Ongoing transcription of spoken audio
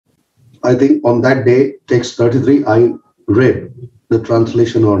I think on that day, text 33, I read the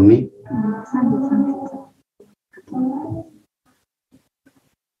translation only.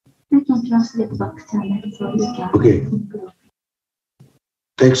 Okay.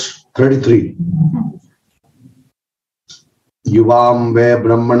 Text 33. Yuvam ve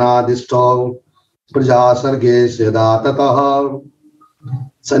brahmanadisto praja sarge siddhatataha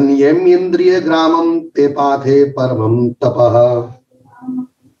sanyemyendriya gramam te pathe paramam tapaha.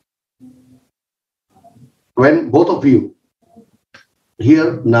 When both of you,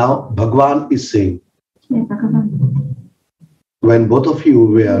 here now Bhagavan is saying, when both of you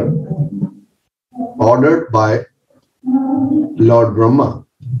were ordered by Lord Brahma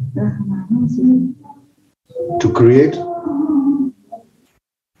to create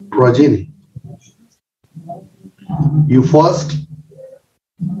progeny, you first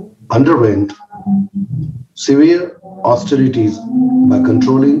underwent severe austerities by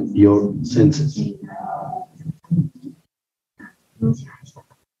controlling your senses.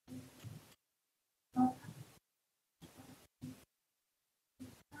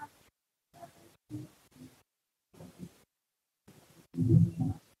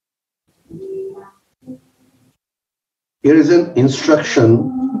 Here is an instruction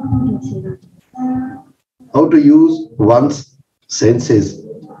how to use one's senses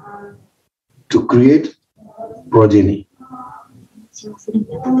to create progeny.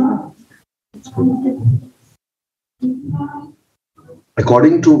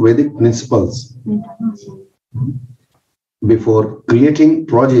 According to Vedic principles, before creating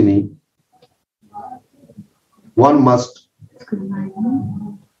progeny, one must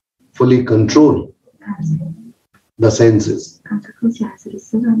fully control the senses.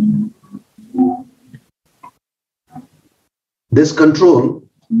 This control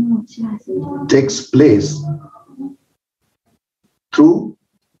takes place through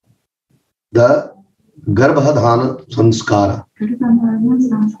the Garbhadhana Sanskara.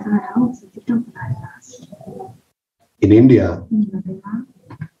 In India,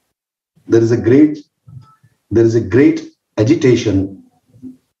 there is a great agitation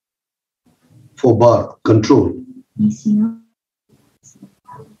for birth control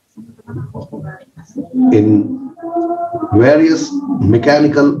in various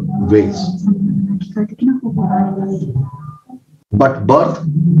mechanical ways. But birth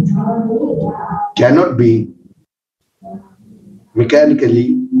cannot be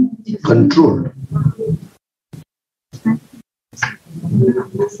mechanically controlled.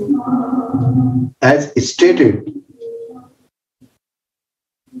 As stated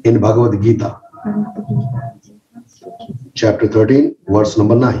in Bhagavad Gita, chapter 13, verse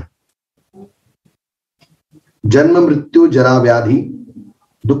number 9. Janma mrityu jara vyadhi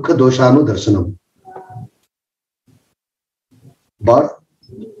dukkha doshanu darshanam. Birth,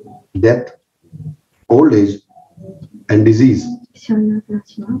 death, old age and disease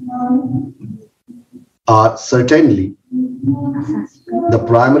are certainly the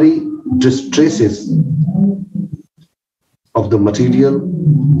primary distresses of the material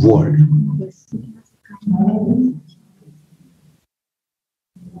world.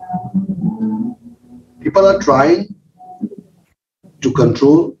 People are trying to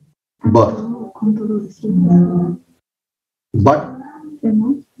control birth, but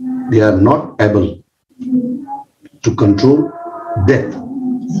they are not able to control death.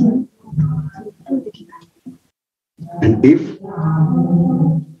 And if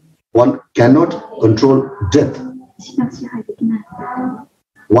one cannot control death,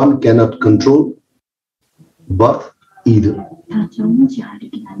 one cannot control birth either.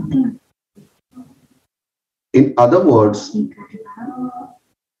 In other words,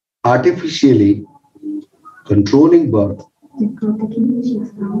 artificially controlling birth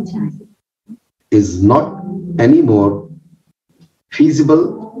is not any more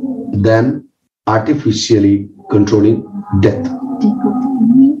feasible than artificially controlling death.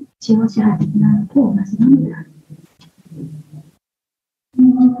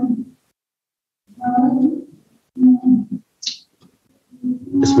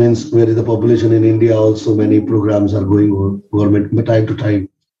 This means where is the population in India, also many programs are going on, government, but time to time.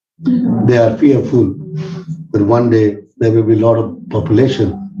 They are fearful that one day there will be a lot of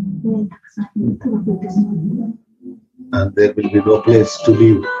population and there will be no place to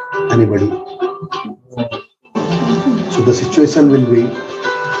live anybody. So the situation will be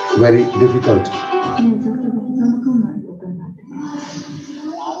very difficult.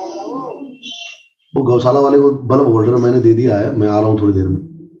 वो गौशाला वाले को bulb holder मैंने दे दिया है, मैं आ रहा हूँ थोड़ी देर में.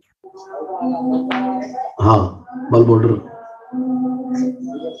 हाँ, bulb holder.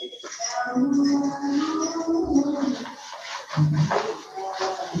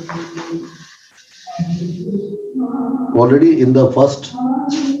 Already in the first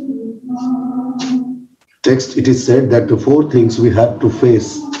text, it is said that the 4 things we have to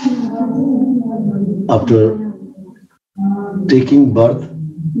face after taking birth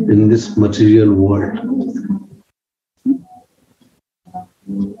in this material world.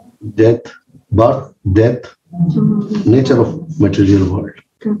 Death, birth, death, nature of material world.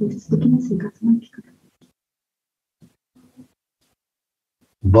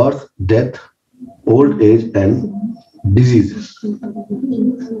 Birth, death, old age, and diseases.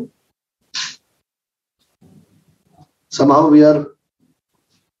 Somehow we are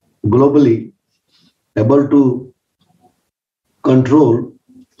globally able to control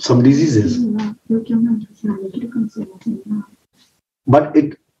some diseases. But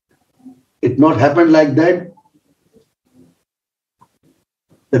it not happened like that.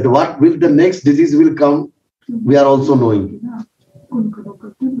 That what will the next disease will come, we are also knowing.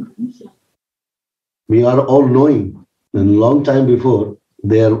 We are all knowing. And a long time before,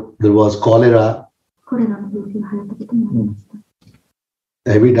 there was cholera,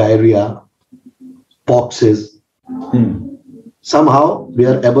 heavy diarrhea, poxes. Somehow we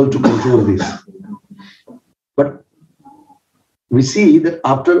are able to control this. But we see that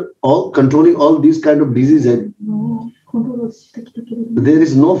after controlling all these kind of diseases, there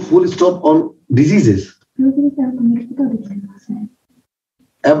is no full stop on diseases.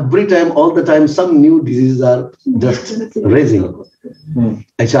 Every time, all the time, some new diseases are just raising.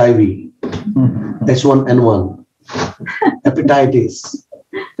 HIV, H1N1, hepatitis,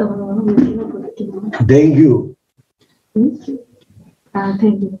 dengue.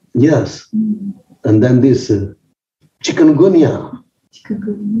 Yes. And then this chikungunya.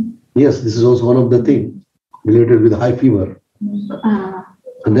 Yes, this is also one of the things related with high fever.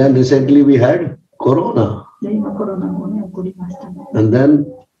 And then recently we had corona. And then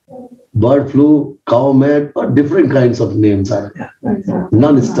bird flu, cow mad, or different kinds of names are there.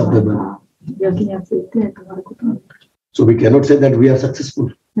 Non-stoppable. So we cannot say that we are successful.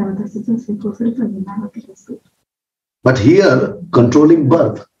 But here, controlling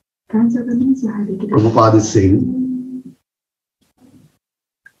birth, Prabhupada is saying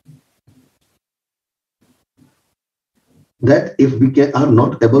that if we are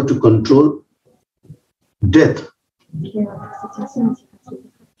not able to control death,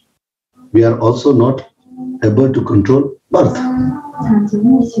 we are also not able to control birth.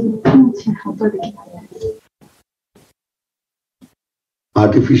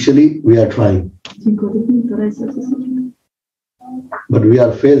 Artificially, we are trying. But we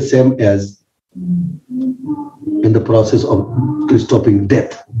are fair same as in the process of stopping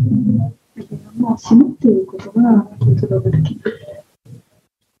death.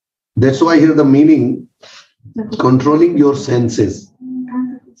 That's why here the meaning, controlling your senses,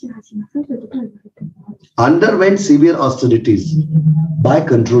 underwent severe austerities by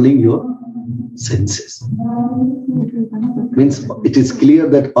controlling your senses. Means it is clear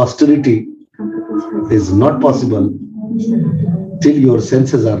that austerity is not possible till your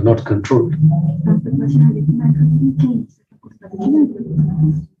senses are not controlled.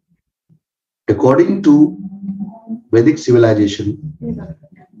 According to Vedic civilization,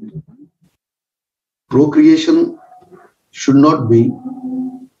 procreation should not be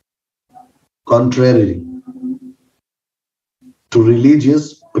contrary to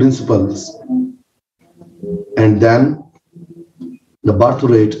religious principles, and then the birth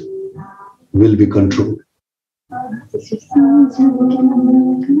rate will be controlled.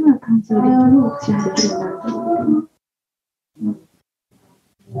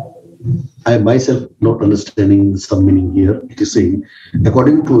 I myself not understanding some meaning here. It is saying,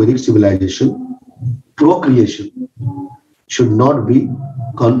 according to Vedic civilization, procreation should not be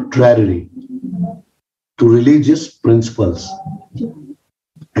contrary to religious principles,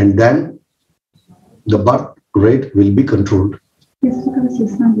 and then the birth rate will be controlled.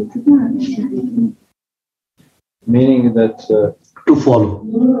 Meaning that to follow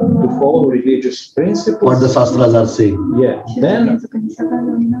religious principles. What the Shastras are saying. Yeah, then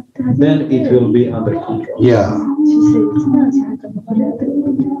it will be under control. Yeah.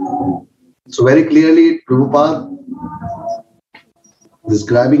 So very clearly, Prabhupada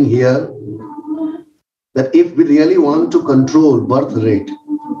describing here that if we really want to control birth rate,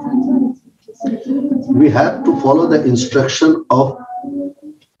 we have to follow the instruction of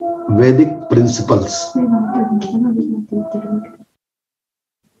Vedic principles.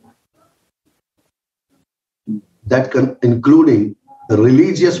 That can including the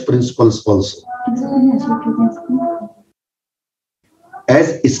religious principles also.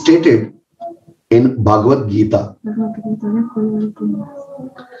 As stated in Bhagavad Gita,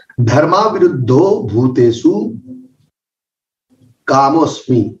 Dharma viruddho bhutesu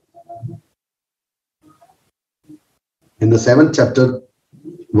kamosmi. In the 7th chapter,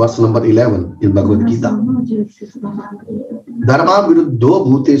 verse number 11 in Bhagavad Gita. Dharma viruddho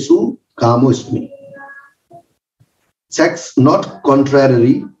bhutesu kamosmi. Sex not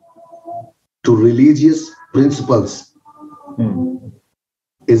contrary to religious principles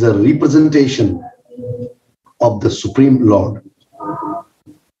is a representation of the Supreme Lord.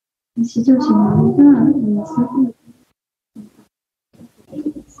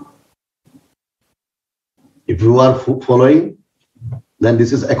 If you are following, then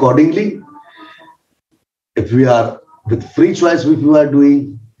this is accordingly. If we are with free choice, if you are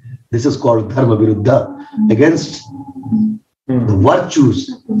doing, this is called dharma viruddha, against the virtues.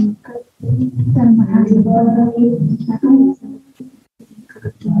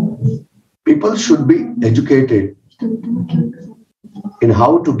 People should be educated in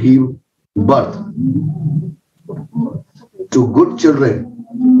how to give birth to good children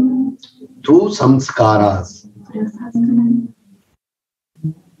through samskaras,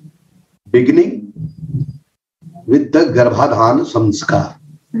 beginning with the garbhadhan samskar.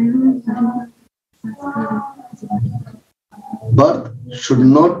 Birth should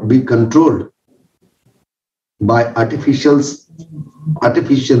not be controlled by artificial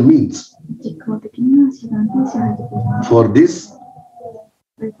means. For this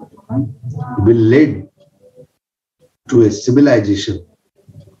will lead to a civilization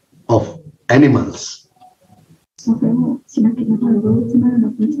of animals.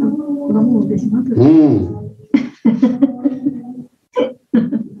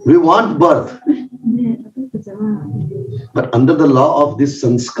 We want birth, but under the law of this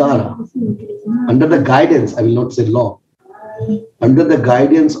sanskara, under the guidance, I will not say law, under the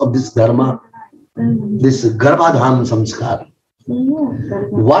guidance of this dharma, this garbhadhan samskara,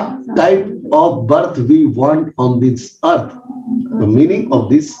 what type of birth we want on this earth? The meaning of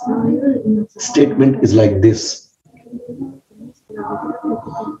this statement is like this.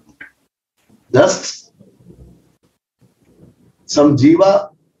 Just some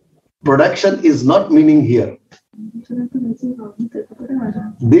jiva production is not meaning here.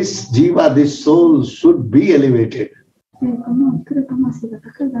 This jiva, this soul should be elevated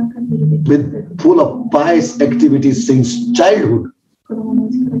with full of pious activities since childhood.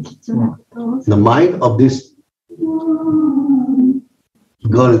 The mind of this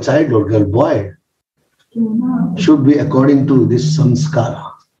girl child or girl boy should be according to this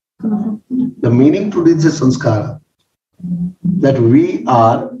sanskara. The meaning to this is sanskara, that we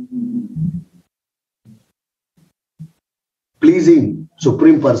are pleasing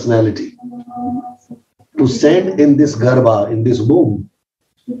Supreme Personality to send in this garbha, in this womb,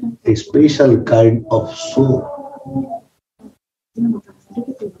 a special kind of soul.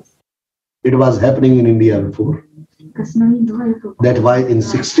 It was happening in India before. That's why in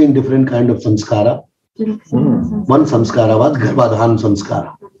 16 different kind of samskara, one samskara was garbhadhan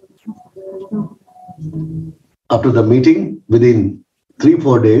samskara. After the meeting, within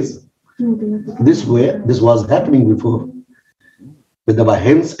 3-4 days, this was happening before, with the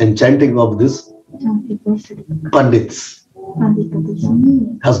hymns and chanting of this pandits.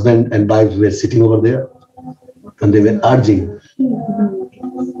 Husband and wife were sitting over there, and they were urging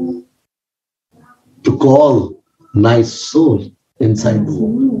to call nice soul inside the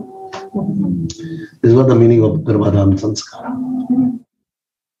womb. This was the meaning of garbhadhan sanskara.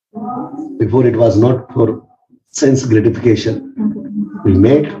 Before, it was not for sense gratification. We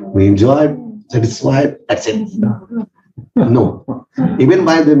met, we enjoyed, satisfied, that's it. No. Even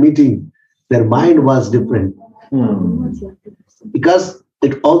by the meeting, their mind was different. Because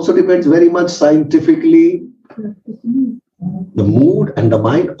it also depends very much scientifically the mood and the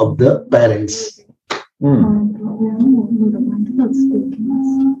mind of the parents.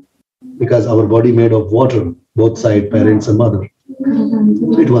 Because our body made of water, both side, parents and mother.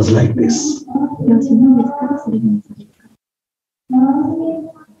 So it was like this.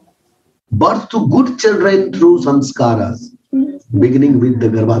 Birth to good children through samskaras, beginning with the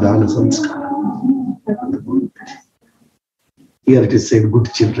garbhadhana samskara. Here it is said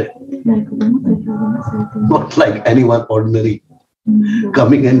good children. Not like anyone ordinary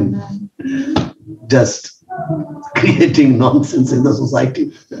coming and just creating nonsense in the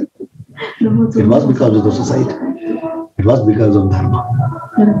society. It was because of the society. It was because of dharma.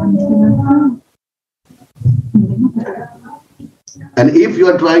 And if you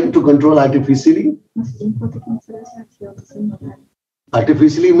are trying to control artificially,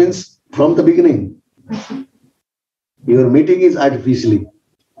 artificially means from the beginning. Your meeting is artificially.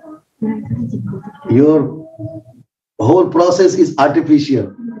 Your whole process is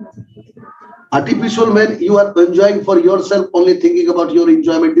artificial. Artificial when you are enjoying for yourself, only thinking about your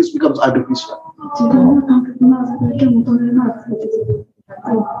enjoyment, this becomes artificial.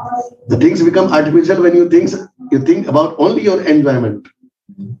 The things become artificial when you think about only your enjoyment.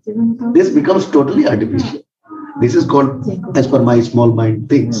 This becomes totally artificial. This is called, as per my small mind,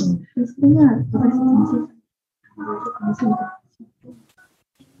 things.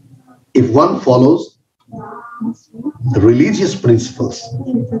 If one follows the religious principles,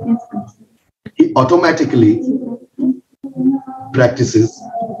 he automatically practices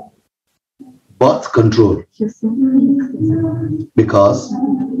birth control. Because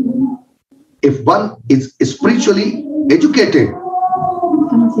if one is spiritually educated,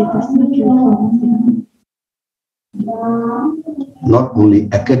 not only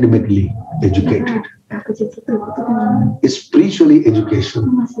academically educated, spiritually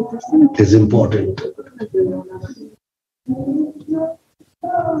education is important.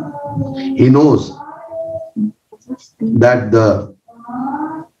 He knows that the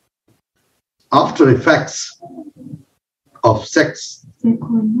after effects of sex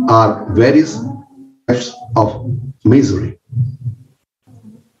are various types of misery.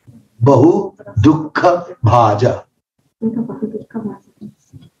 Bahu dukkha bhaja.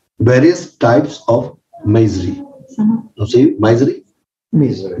 Various types of misery. You see, misery?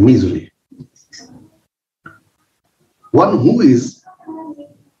 Misery. Misery. One who is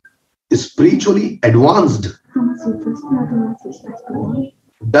spiritually advanced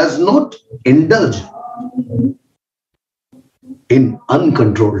does not indulge in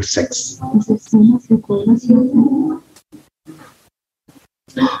uncontrolled sex.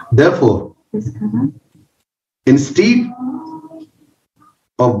 Therefore, instead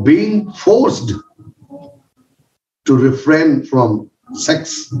of being forced to refrain from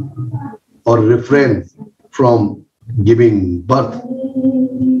sex or refrain from giving birth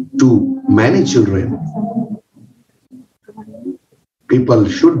to many children, people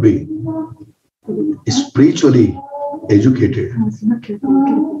should be spiritually educated,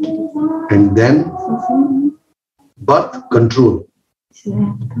 and then birth control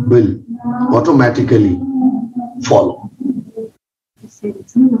will automatically follow.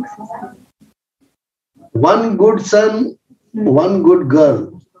 One good son, one good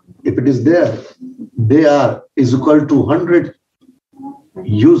girl, if it is there, they are is equal to 100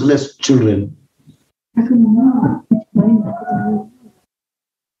 useless children.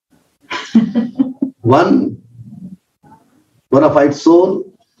 One bona fide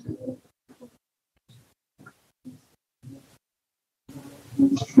soul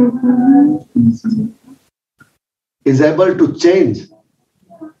is able to change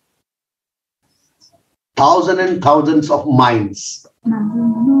thousands and thousands of minds.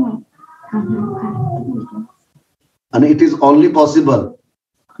 And it is only possible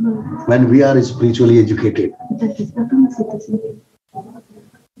when we are spiritually educated.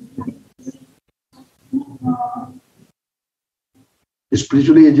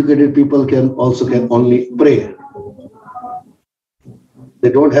 Spiritually educated people can only pray. They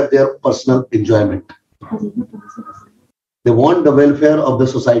don't have their personal enjoyment. They want the welfare of the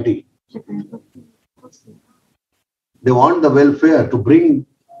society. They want the welfare to bring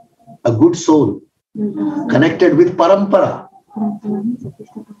a good soul connected with parampara.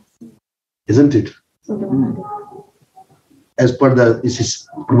 Isn't it? As per this is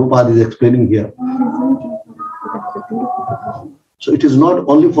Prabhupada is explaining here. So it is not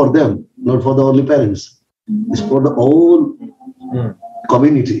only for them, not for the only parents. It's for the whole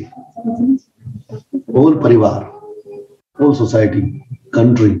community, whole parivar, whole society,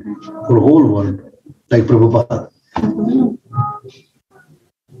 country, for whole world, like Prabhupada.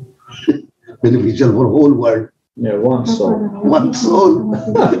 Beneficial for whole world. Yeah, one soul. One soul.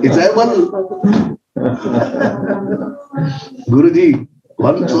 It's able. Guruji,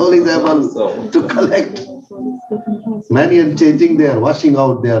 one soul is able to collect many and changing their, washing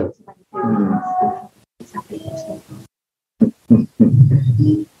out their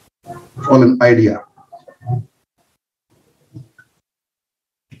fallen idea.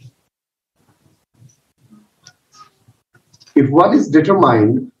 If one is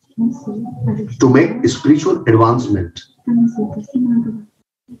determined to make spiritual advancement,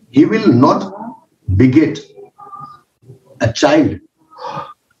 he will not beget a child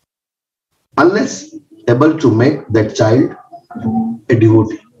unless able to make that child a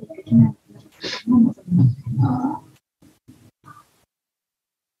devotee.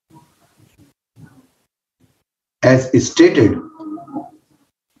 As stated,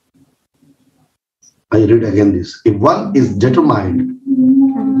 I read again this. If one is determined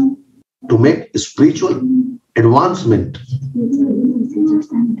to make spiritual advancement,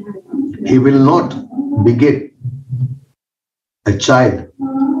 he will not beget a child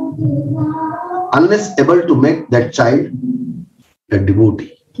unless able to make that child a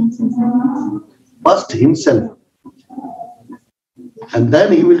devotee. First himself, and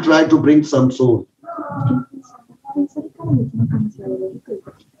then he will try to bring some soul.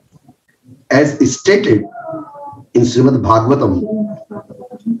 As stated in Srimad Bhagavatam,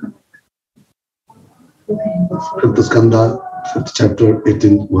 5th Skanda, 5th chapter,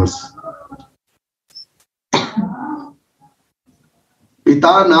 18th verse.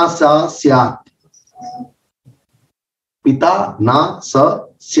 Pita na sa syat. Pita na sa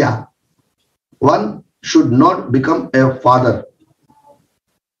syat. One should not become a father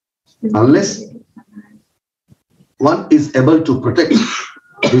unless one is able to protect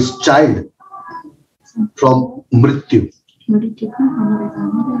his child from mrityu,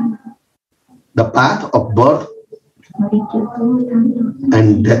 the path of birth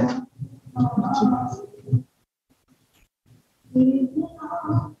and death.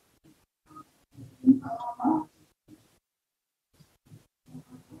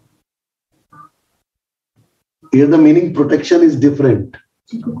 Here the meaning protection is different.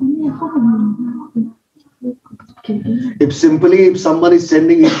 If someone is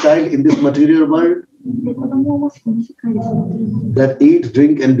sending his child in this material world, that eat,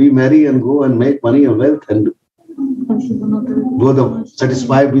 drink and be merry and go and make money and wealth and go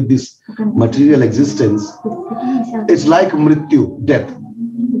satisfied with this material existence, it's like mrityu, death.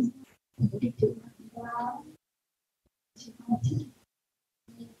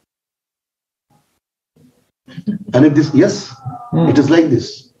 And if this, yes, it is like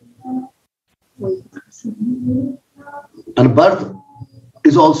this. And birth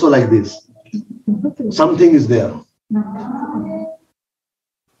is also like this. Something is there.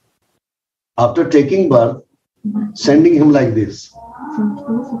 After taking birth, sending him like this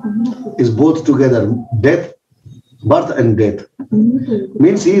is both together, death, birth and death.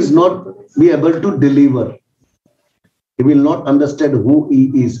 Means he is not be able to deliver. He will not understand who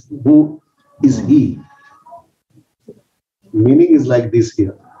he is. Who is he? Meaning is like this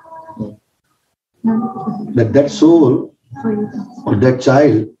here. That soul or that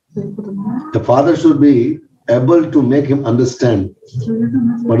child, the father should be able to make him understand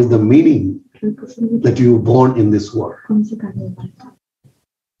what is the meaning that you were born in this world.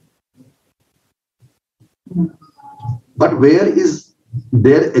 But where is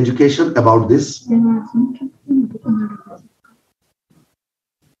their education about this?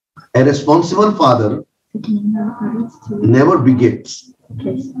 A responsible father never begets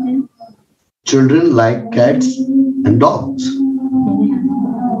children like cats and dogs.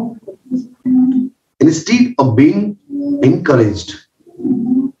 Instead of being encouraged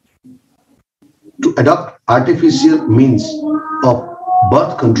to adopt artificial means of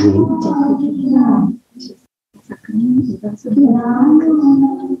birth control,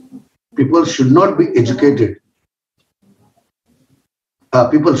 people should not be educated.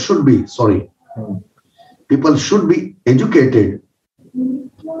 People should be educated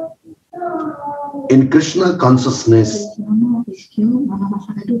in Krishna consciousness,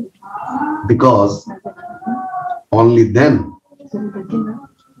 because only then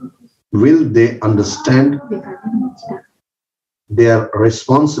will they understand their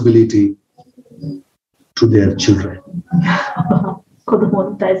responsibility to their children.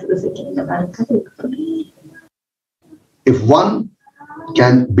 If one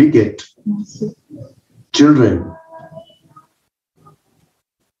can beget children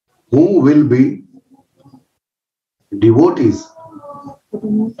who will be devotees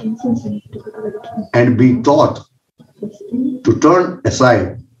and be taught to turn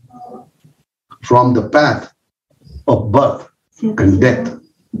aside from the path of birth and death,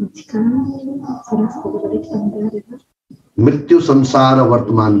 Mrityu Samsara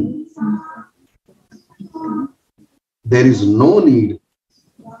Vartman, there is no need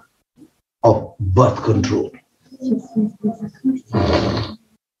of birth control.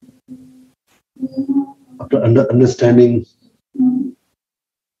 After understanding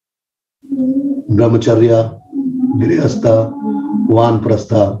Brahmacharya, Grihastha,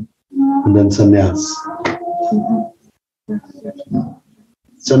 Vanprastha, and then Sannyas.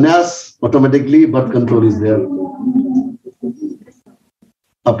 Sannyas, automatically birth control is there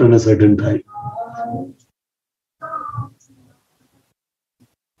after a certain time.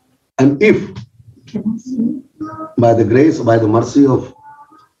 And if by the grace, by the mercy of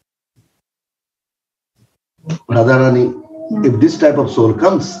Radharani, if this type of soul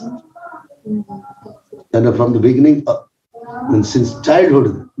comes, then from the beginning, and since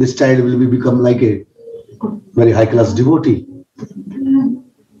childhood, this child will become like a very high-class devotee.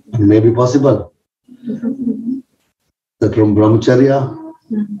 And It may be possible that from brahmacharya,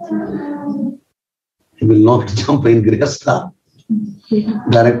 he will not jump in grihastha,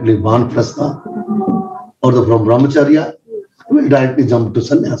 directly vanprastha, or from brahmacharya, he will directly jump to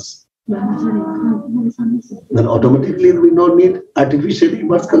sannyas. Then automatically we don't need artificial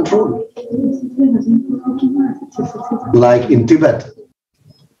birth control. Like in Tibet,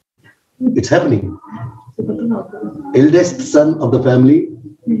 it's happening. Eldest son of the family,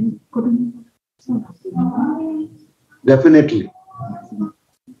 definitely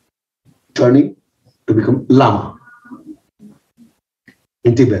turning to become Lama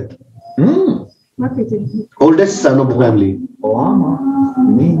in Tibet. Oldest son of the family. Lama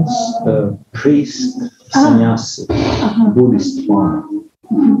means priest, sannyasi, Buddhist Lama.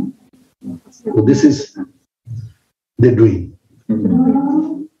 So this is their doing.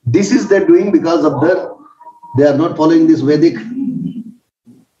 This is their doing because of they are not following this Vedic.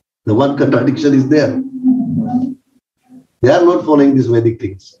 The one contradiction is there. They are not following these Vedic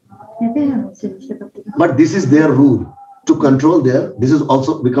things. But this is their rule to control this is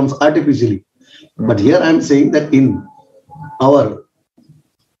also becomes artificially. But here I am saying that in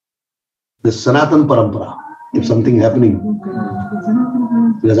the Sanatan Parampara, if something happening,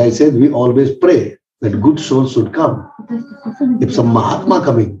 as I said, we always pray that good souls should come. If some Mahatma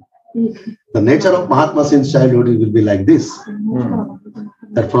coming, the nature of Mahatma since childhood will be like this.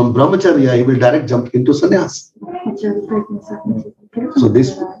 That from brahmacharya he will direct jump into sannyas. So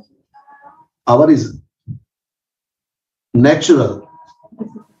this our is natural.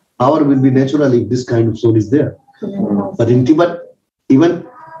 Our will be natural if this kind of soul is there. But in Tibet, even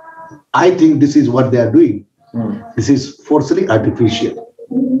I think this is what they are doing. This is forcefully artificial.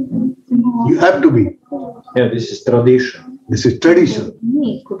 You have to be. Yeah, this is tradition. This is tradition.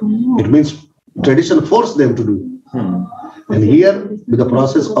 It means tradition forced them to do. And here, with the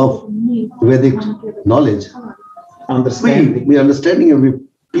process of Vedic knowledge, we understanding and we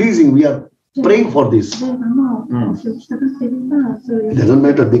pleasing, we are praying for this. It doesn't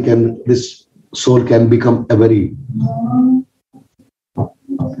matter. This soul can become a very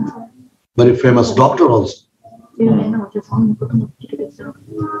famous doctor also.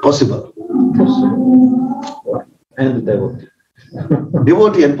 Possible. And devotee.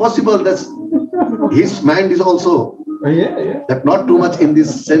 Devotee and possible that his mind is also that not too much in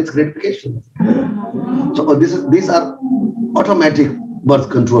this sense gratification. So these are automatic birth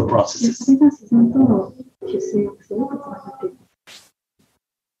control processes.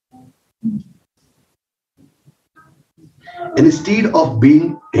 And instead of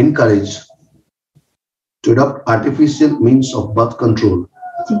being encouraged to adopt artificial means of birth control,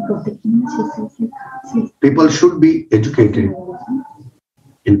 people should be educated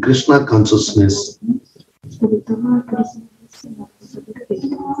in Krishna consciousness,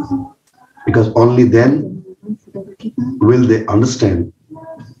 because only then will they understand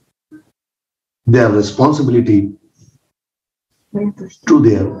their responsibility to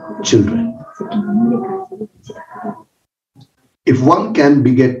their children. If one can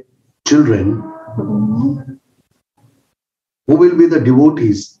beget children who will be the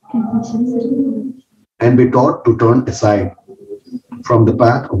devotees and be taught to turn aside from the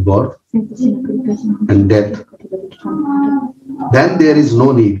path of birth and death, then there is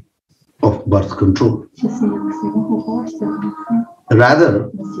no need of birth control. Rather,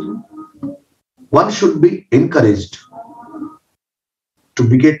 one should be encouraged to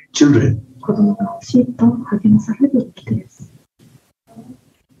beget children.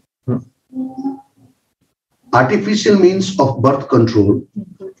 Artificial means of birth control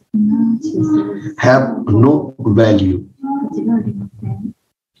have no value.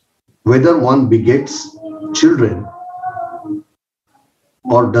 Whether one begets children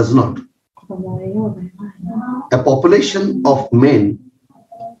or does not. A population of men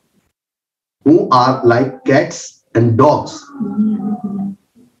who are like cats and dogs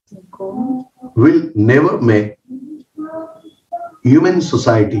will never make human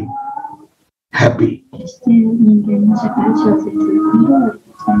society happy.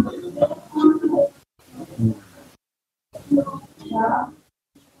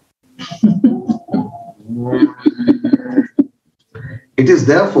 It is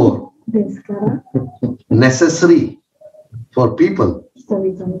therefore necessary for people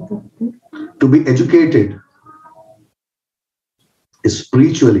to be educated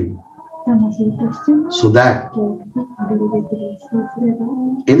spiritually, so that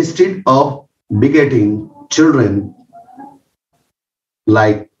instead of begetting children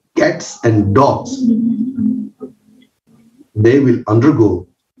like cats and dogs, they will undergo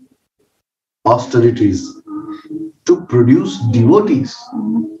austerities to produce devotees.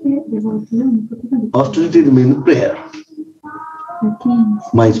 Austerity means prayer.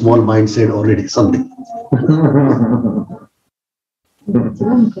 My small mind said already something.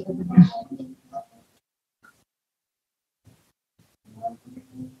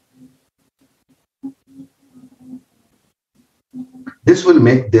 This will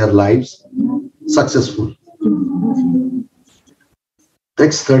make their lives successful.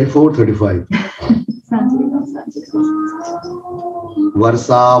 Text 34-35.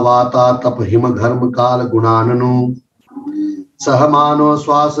 Varsa vata tap hima dharma kala gunananu sahamano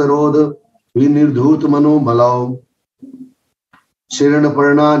swasarodh vinirdhut mano malau shirana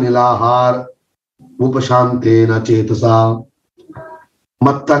parna nilahar upashantena chetasa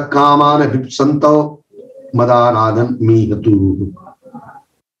matta kamana vipsanto madanadan mihatu.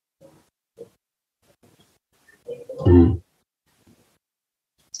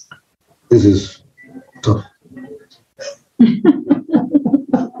 This is tough.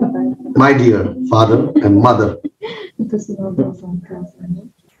 My dear father and mother,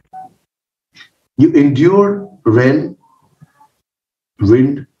 you endured rain,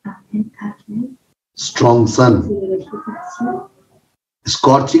 wind, strong sun,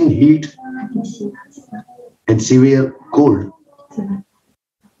 scorching heat, and severe cold,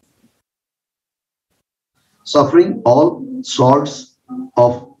 suffering all sorts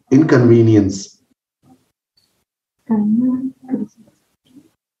of inconvenience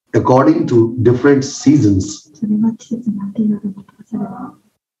according to different seasons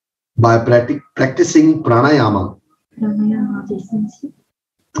by practicing pranayama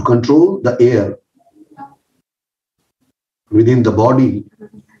to control the air within the body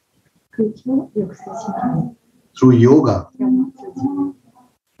through yoga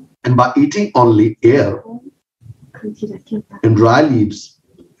and by eating only air and dry leaves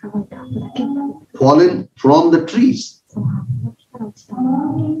fallen from the trees.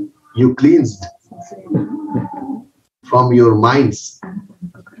 You cleansed from your minds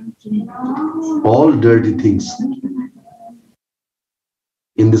all dirty things.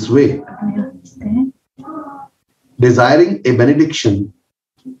 In this way, desiring a benediction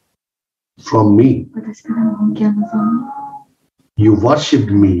from me, you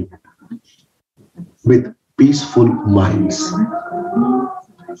worshipped me with peaceful minds.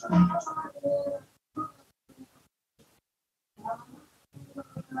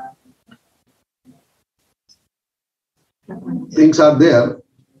 Things are there.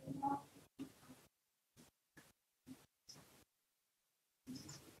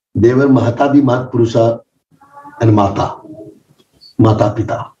 They were Mahatadi Mat Purusha and Mata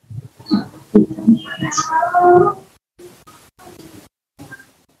Pita.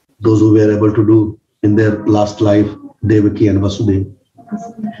 Those who were able to do in their last life, Devaki and Vasudeva,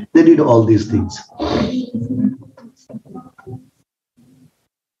 they did all these things.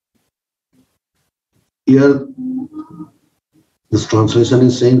 Here, this translation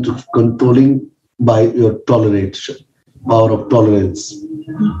is saying to controlling by your toleration, power of tolerance.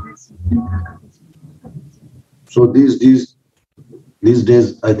 So these days,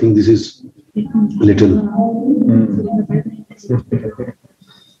 I think this is little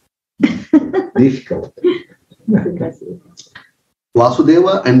difficult.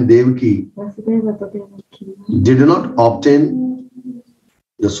 Vasudeva and Devaki did not obtain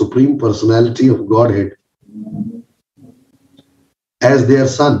the Supreme Personality of Godhead as their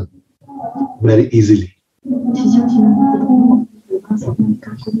son very easily.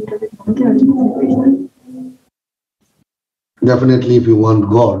 Definitely, if you want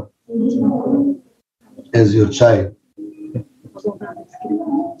God as your child,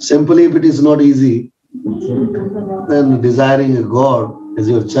 simply if it is not easy, then desiring a God as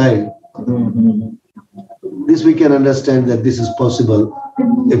your child, this we can understand that this is possible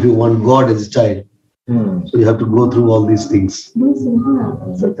if you want God as a child. So you have to go through all these things.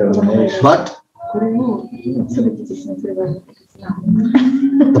 But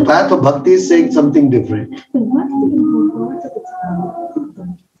the path of bhakti is saying something different.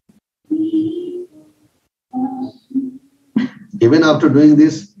 Even after doing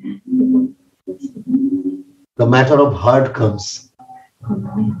this, the matter of heart comes.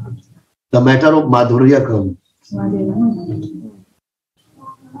 The matter of madhurya comes.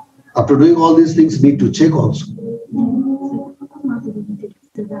 After doing all these things, need to check also.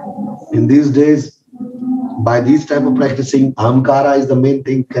 In these days, by these type of practicing, ahamkara is the main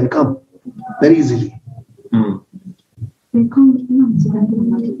thing, can come very easily.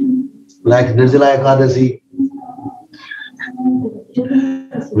 Like Nirjala Ekadasi,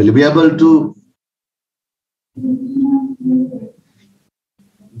 will you be able to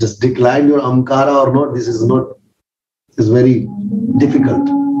just decline your ahamkara or not? This is very difficult.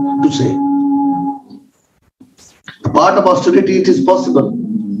 to say. A part of austerity, it is possible.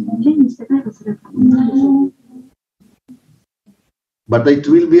 But it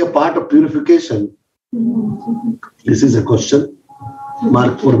will be a part of purification. This is a question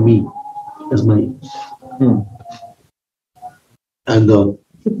mark for me as my. And the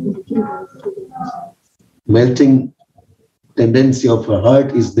melting tendency of a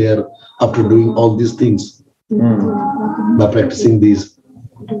heart is there after doing all these things, by practicing these.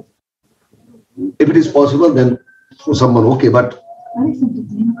 If it is possible, then for someone, okay, but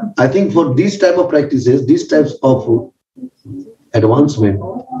I think for these type of practices, these types of advancement,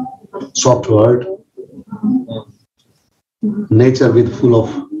 soft heart, nature with full of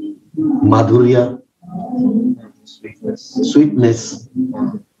madhurya, sweetness,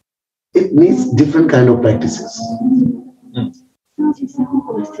 it needs different kind of practices.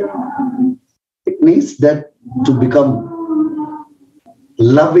 It needs that to become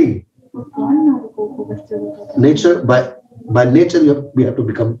loving. Nature, by nature, we have to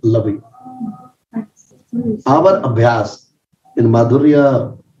become loving. Our abhyas in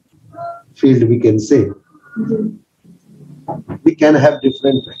madhurya field, we can say, we can have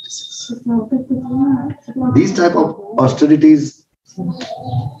different practices. These type of austerities,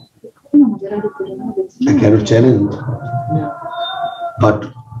 I cannot challenge,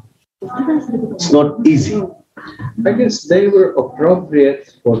 but it's not easy. I guess they were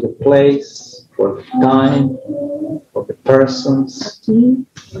appropriate for the place, for the time, for the persons.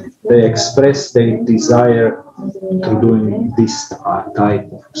 They express their desire to doing this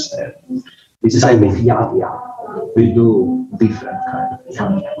type of step. This type of yadya. We do different kind of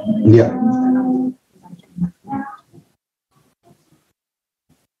yadya. Yeah.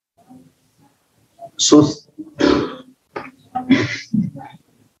 So,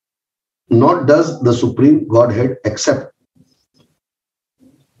 not does the Supreme Godhead accept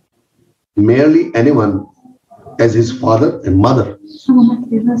merely anyone as his father and mother.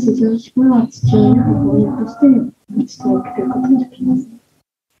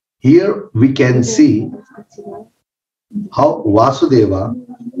 Here we can see how Vasudeva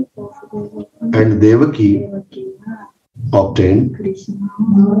and Devaki obtained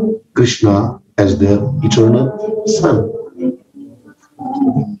Krishna as their eternal son.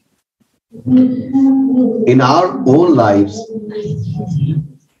 In our own lives,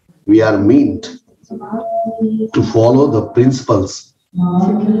 we are meant to follow the principles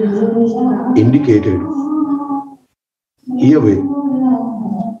indicated herewith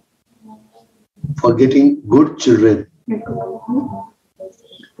for getting good children.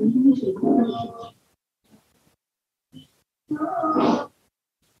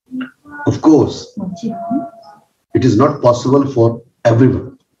 Of course, it is not possible for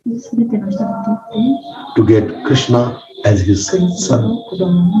everyone to get Krishna as his son.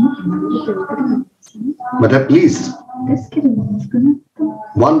 But at least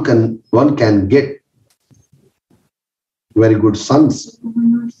one can get very good sons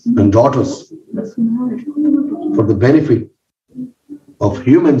and daughters for the benefit of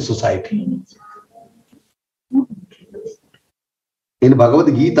human society. In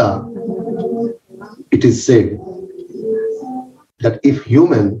Bhagavad Gita, it is said that if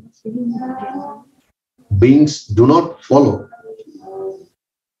human beings do not follow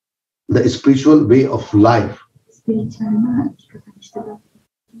the spiritual way of life,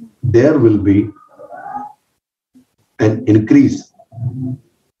 there will be an increase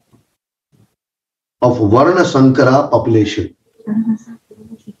of Varna Sankara population.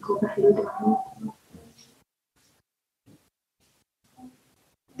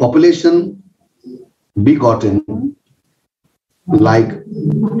 Population begotten like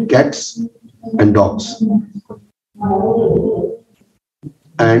cats and dogs.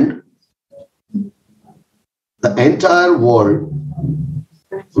 And the entire world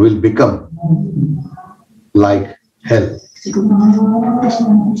will become like hell.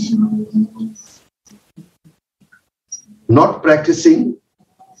 Not practicing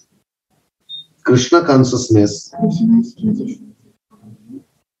Krishna consciousness,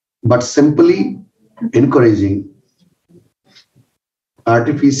 but simply encouraging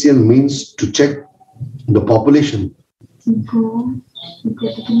artificial means to check the population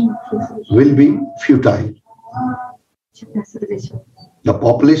will be futile. The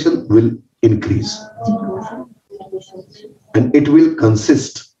population will increase and it will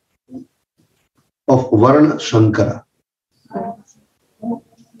consist of Varna Shankara,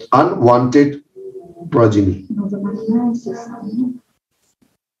 unwanted progeny.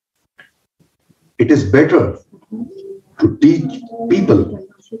 It is better to teach people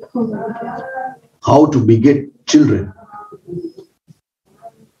how to beget children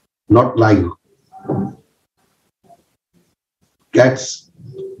not like cats,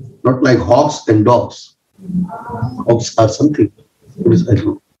 not like hawks and dogs. Hawks are something. What is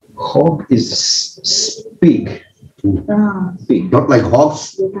that? Hawk is pig. Pig. Not like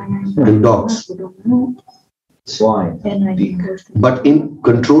hawks and dogs, Swine. Pig. but in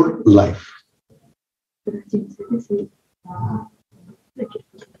controlled life.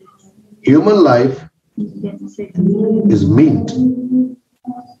 Human life is meant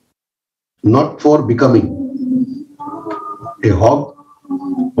not for becoming a hawk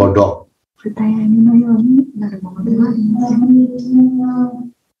or dog,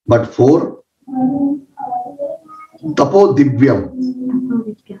 but for tapodivyam,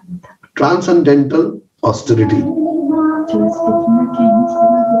 transcendental austerity.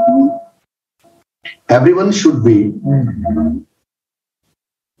 Everyone should be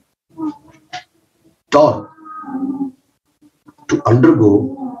taught to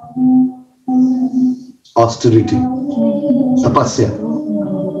undergo austerity, tapasya.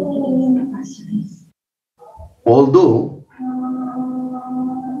 Although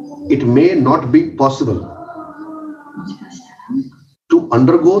it may not be possible to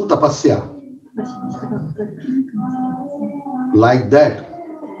undergo tapasya like that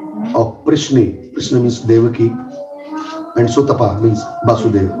of Prishni. Prishni means Devaki, and Sutapa means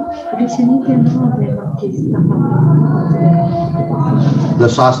Vasudeva. The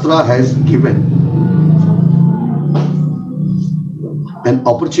Shastra has given an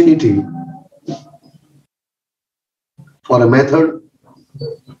opportunity for a method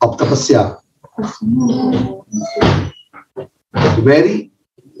of tapasya very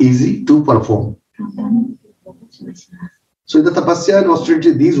easy to perform. So in the tapasya and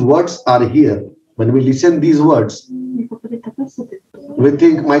austerity, these words are here. When we listen these words, we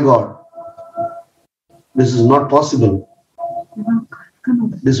think, my God, this is not possible.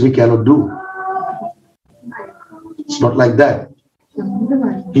 This we cannot do. It's not like that.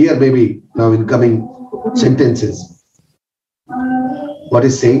 Here maybe now in coming sentences, what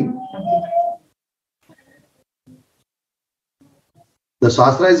is saying? The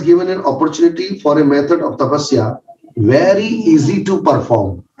Shastra is given an opportunity for a method of tapasya very easy to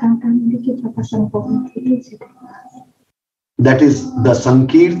perform. That is the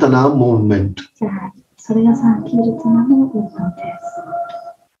Sankirtana movement.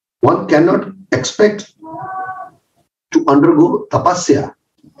 One cannot expect to undergo tapasya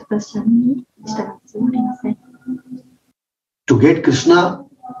to get Krishna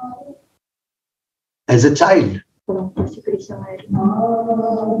as a child.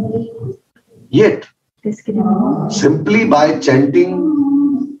 Yet, simply by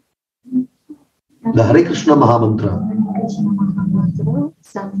chanting the Hare Krishna Mahamantra,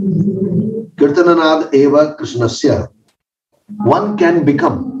 Kirtananad eva Krishnasya, one can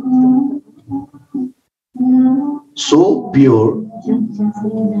become so pure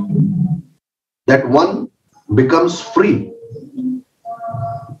that one becomes free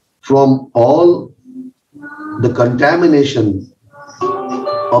from all the contamination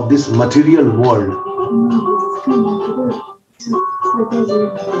of this material world.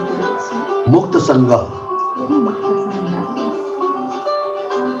 Mukta Sangha,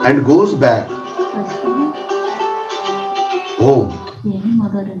 and goes back home,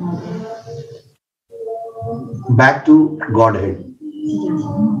 back to Godhead.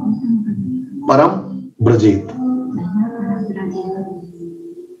 Param Brajit.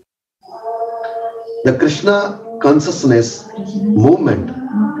 The Krishna consciousness movement,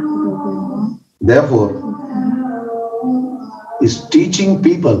 therefore, is teaching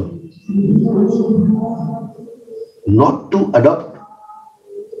people not to adopt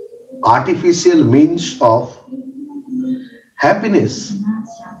artificial means of happiness,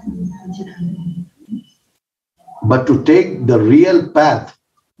 but to take the real path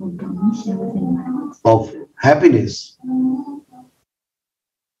of happiness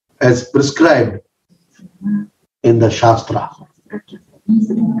as prescribed in the Shastra.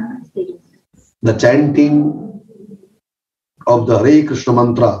 The chanting of the Hare Krishna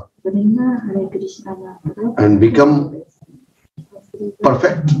mantra and become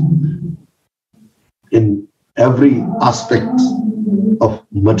perfect in every aspect of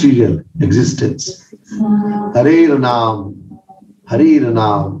material existence. Hare Nam, Hare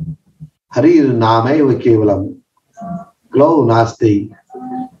Nam, Hare Namaiva Kevalam, Klau Nasti,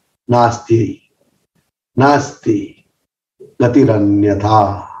 Nasti, Nasti,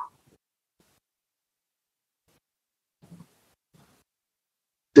 Gatiranyatha.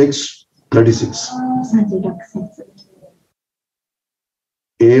 Text 36.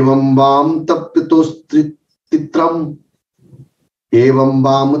 Evam vam tapitostritram Evam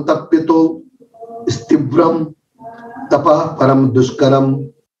vam tapyato stivram tapah param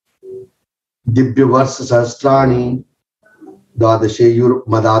dushkaram divya varsa sahasrani dvadasheyur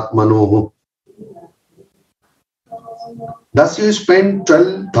madatmanoh. Thus you spend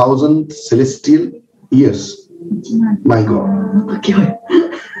 12,000 celestial years. My God.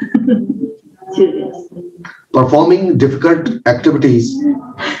 Performing difficult activities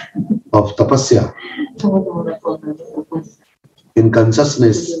of tapasya in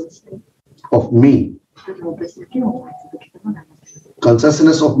consciousness of me.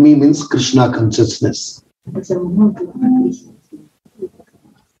 Consciousness of me means Krishna consciousness.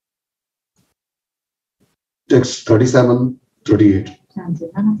 Text 37, 38.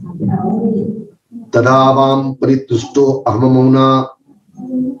 Tadavam paritusto ahamamuna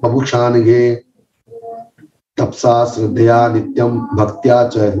babushanige tapsa sraddhya nityam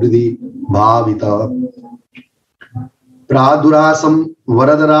bhaktya cha hridi bhavita pradurasam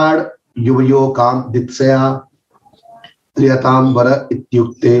varadarad yuvayo kam ditsaya triyatam vara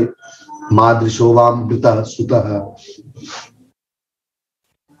ityukte madrishovam brita sutah.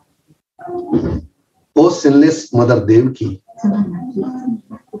 O sinless Mother Devaki,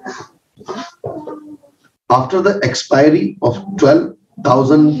 after the expiry of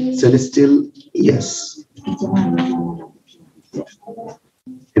 12,000 celestial years,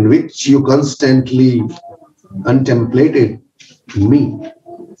 in which you constantly contemplated me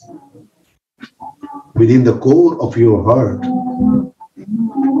within the core of your heart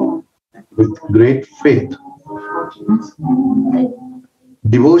with great faith,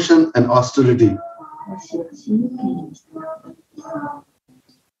 devotion and austerity,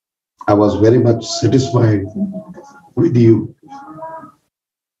 I was very much satisfied with you.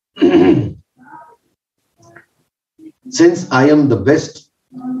 Since I am the best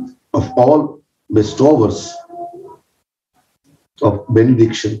of all bestowers of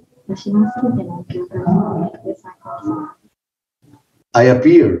benediction, I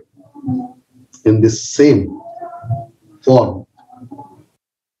appear in this same form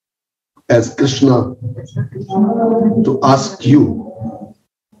as Krishna to ask you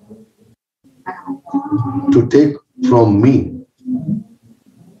to take from me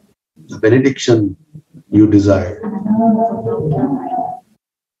the benediction you desire.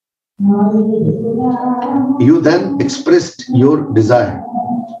 You then expressed your desire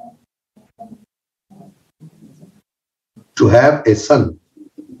to have a son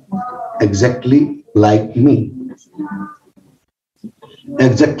exactly like me.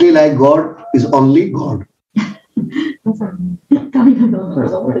 Exactly like God is only God.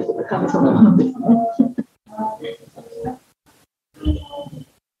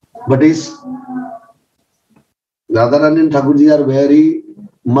 But is Radharani and Thakurji are very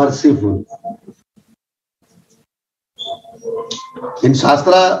merciful. In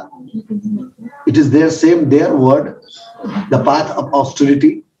Shastra, it is their word, the path of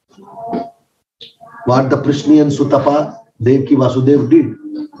austerity, what the Prishni and Sutapa, Devki Vasudev did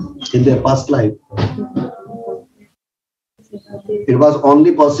in their past life. It was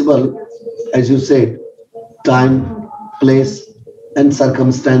only possible, as you said, time, place, and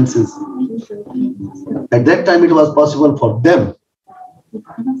circumstances. At that time, it was possible for them.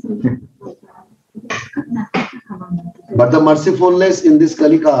 But the mercifulness in this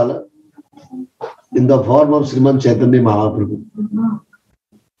Kali Kala, in the form of Sriman Chaitanya Mahaprabhu,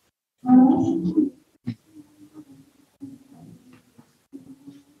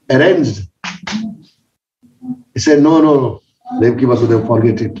 arranged. He said, no, Devki Vasudev,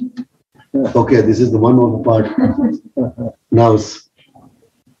 forget it. Okay, this is the one of the part. Now,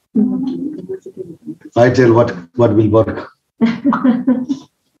 I tell what will work.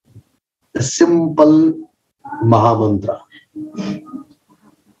 A simple Mahamantra.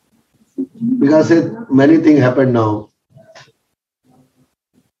 Because many things happen now.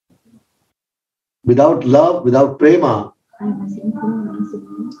 Without love, without prema,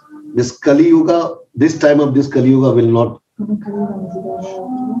 this Kali Yuga, this time of this Kali Yuga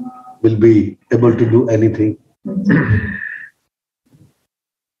will be able to do anything.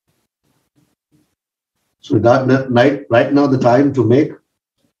 So that right now the time to make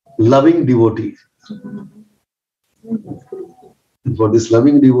loving devotees. And for this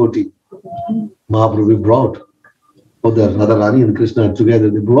loving devotee, Mahaprabhu brought, or the Radharani and Krishna together,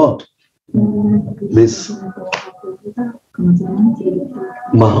 they brought this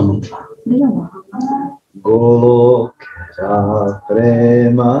Mahamantra. Gokya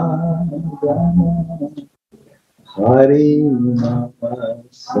prema Hari Nama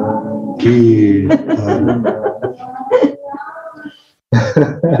Sankirtan.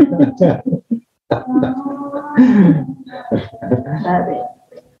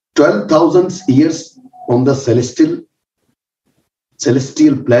 12,000 years on the celestial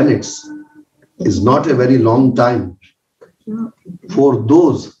planets is not a very long time for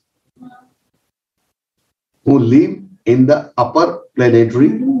those who live in the upper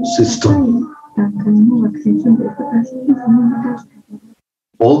planetary system.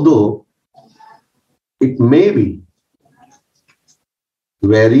 Although it may be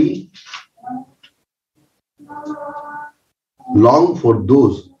very long for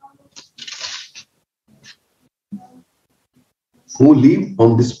those who live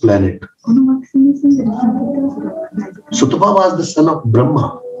on this planet. Sutapa was the son of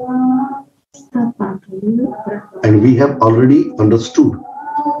Brahma, and we have already understood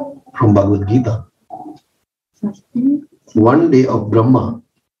from Bhagavad Gita. One day of Brahma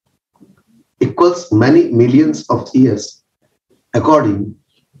equals many millions of years according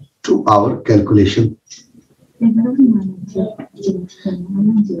to our calculation.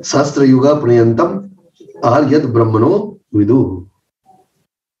 Sastra Yuga Prayantam Aharyad Brahmano Vidu.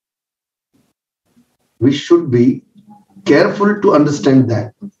 We should be careful to understand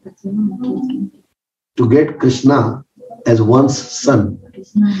that. To get Krishna as one's son,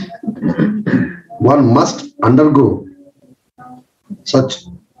 one must undergo such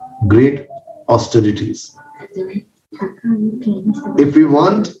great austerities. If we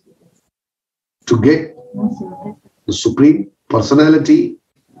want to get the Supreme Personality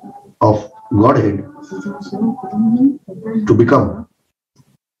of Godhead to become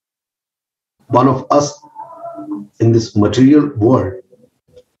one of us in this material world,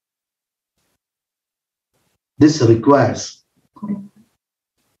 this requires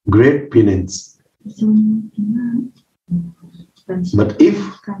great penance. But if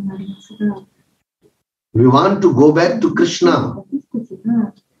we want to go back to Krishna,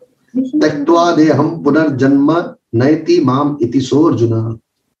 Taktva deham punar janma naiti mam iti sorjuna,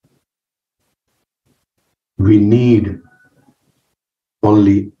 we need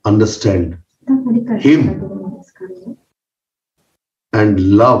only understand Him and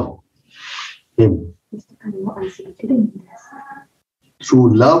love Him.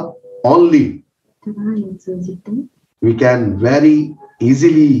 Through love only, we can very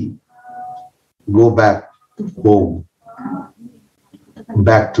easily go back home,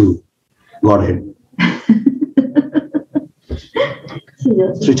 back to Godhead.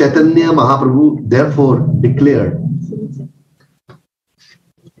 Sri Chaitanya Mahaprabhu therefore declared,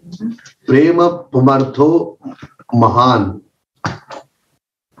 Prema Pumartho Mahan.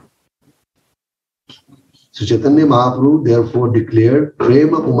 Sri Chaitanya Mahaprabhu therefore declared,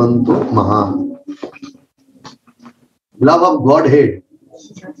 Prema Pumartho Mahan. Love of Godhead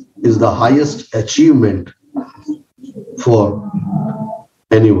is the highest achievement for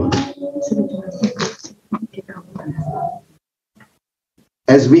anyone.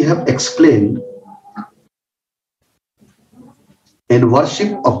 As we have explained, in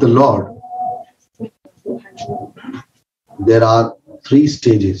worship of the Lord, there are three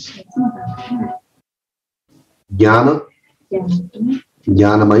stages: Jnana,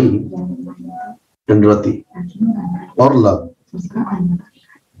 Jnanamai, and Rati, or love.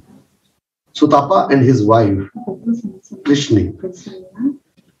 Sutapa and his wife, Krishna,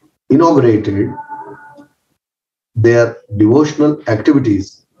 inaugurated their devotional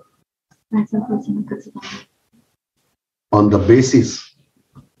activities on the basis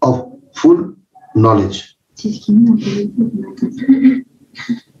of full knowledge.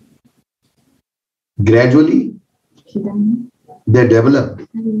 Gradually, they developed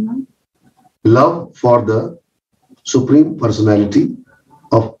love for the Supreme Personality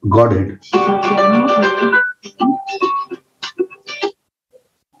of Godhead.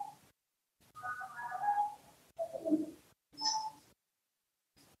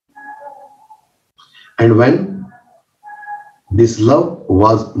 And when this love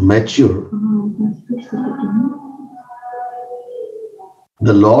was mature,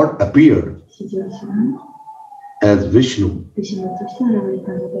 the Lord appeared as Vishnu.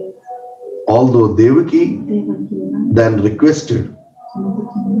 Although Devaki then requested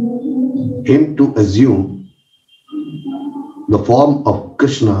him to assume the form of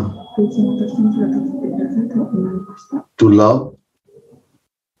Krishna to love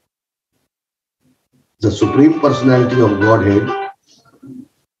the Supreme Personality of Godhead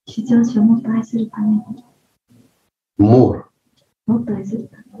more.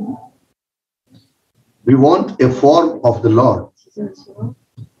 We want a form of the Lord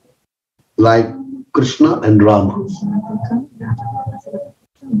like Krishna and Rama.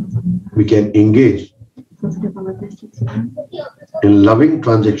 We can engage in loving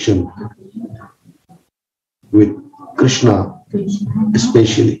transaction with Krishna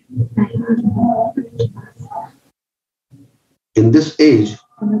especially. In this age,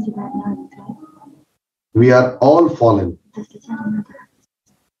 we are all fallen,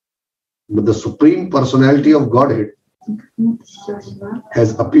 but the Supreme Personality of Godhead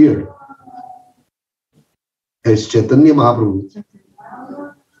has appeared as Chaitanya Mahaprabhu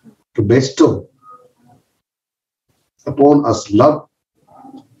to bestow upon us love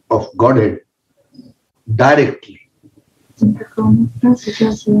of Godhead directly.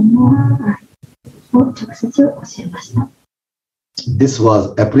 This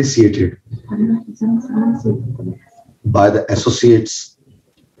was appreciated by the associates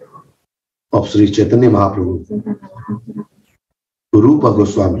of Sri Chaitanya Mahaprabhu, Rupa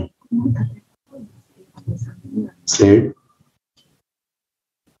Goswami said,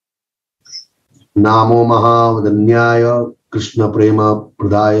 Namo Mahavadanyaya Krishna Prema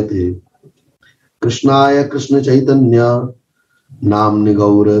Pradayate Krishnaya Krishna Chaitanya Namni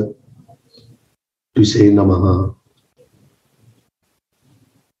Gaura Tuse Namaha.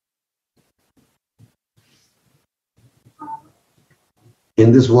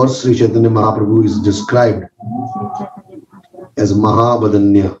 In this verse, Sri Chaitanya Mahaprabhu is described as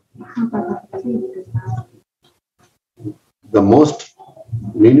Mahavadanya, the most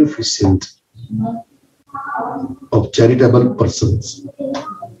munificent of charitable persons,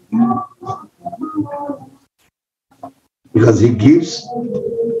 because he gives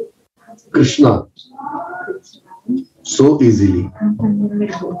Krishna so easily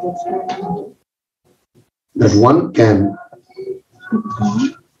that one can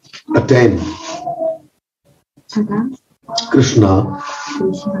attain Krishna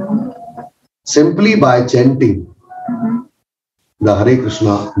simply by chanting the Hare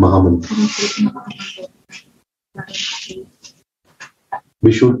Krishna Mahamantra.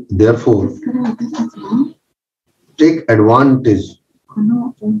 We should therefore take advantage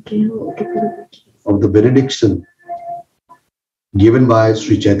of the benediction given by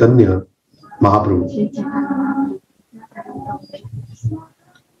Sri Chaitanya Mahaprabhu.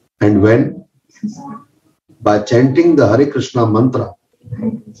 And when, by chanting the Hare Krishna mantra,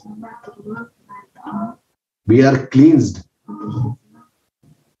 we are cleansed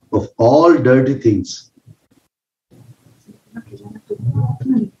of all dirty things,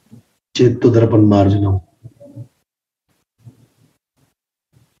 Chettudarpan Marjanam,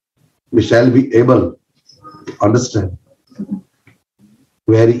 we shall be able to understand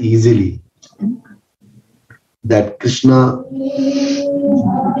very easily that Krishna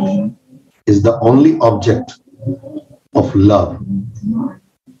is the only object of love.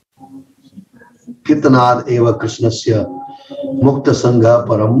 Kirtanad eva Krishnasya mukta sangha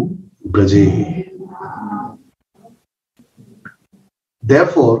param braje.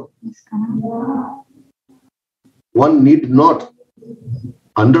 Therefore, one need not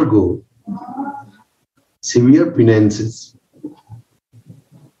undergo severe penances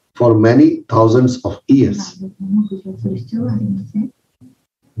for many thousands of years.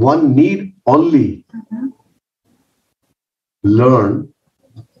 One need only learn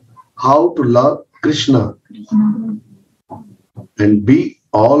how to love Krishna and be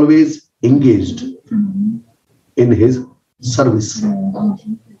always engaged in his service.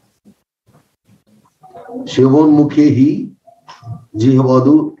 Shivonmukhe hi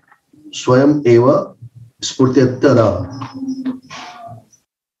jihvadu swayam eva spurtyattara.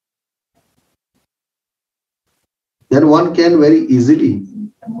 Then one can very easily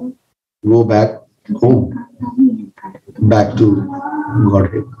go back home, back to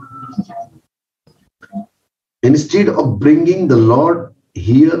Godhead. Instead of bringing the Lord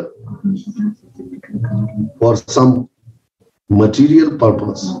here for some material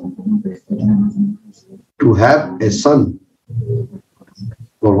purpose, to have a son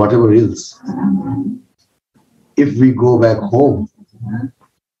or whatever else, if we go back home,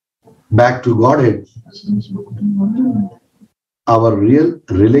 back to Godhead, our real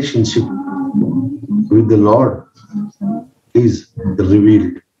relationship with the Lord is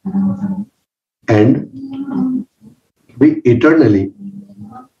revealed, and we eternally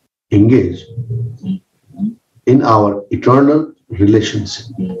engage in our eternal relationship.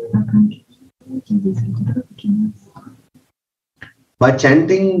 By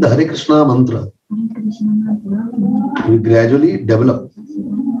chanting the Hare Krishna mantra, we gradually develop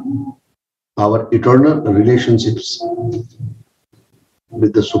our eternal relationships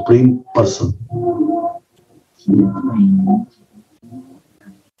with the Supreme Person.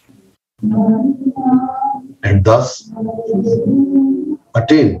 And thus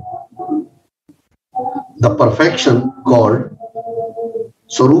attain the perfection called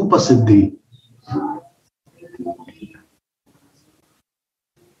Swarupa Siddhi.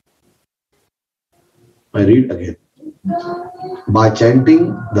 I read again. By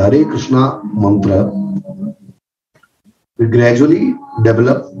chanting the Hare Krishna mantra, we gradually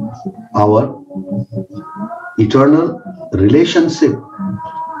develop our eternal relationship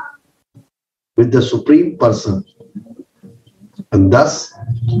with the Supreme Person and thus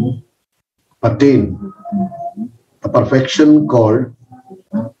attain the perfection called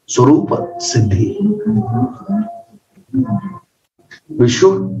Swarupa Siddhi. We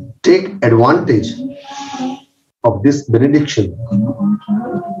should take advantage of this benediction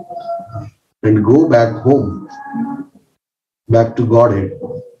and go back home, back to Godhead.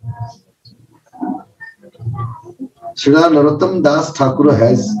 Srila Narottam Das Thakur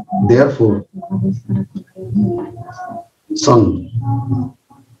has therefore sung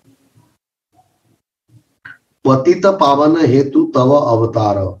Patita Pavana Hetu Tava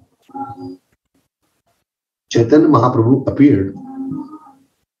Avatara. Chaitanya Mahaprabhu appeared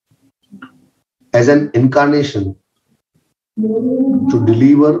as an incarnation to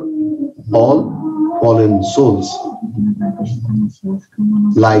deliver all fallen souls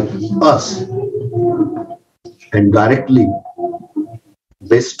like us and directly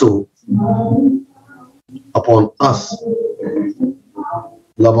bestow upon us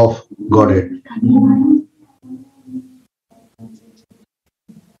love of Godhead.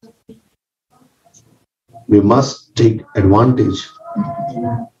 We must take advantage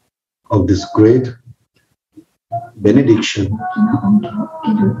of this great benediction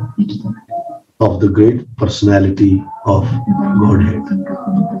of the great personality of Godhead.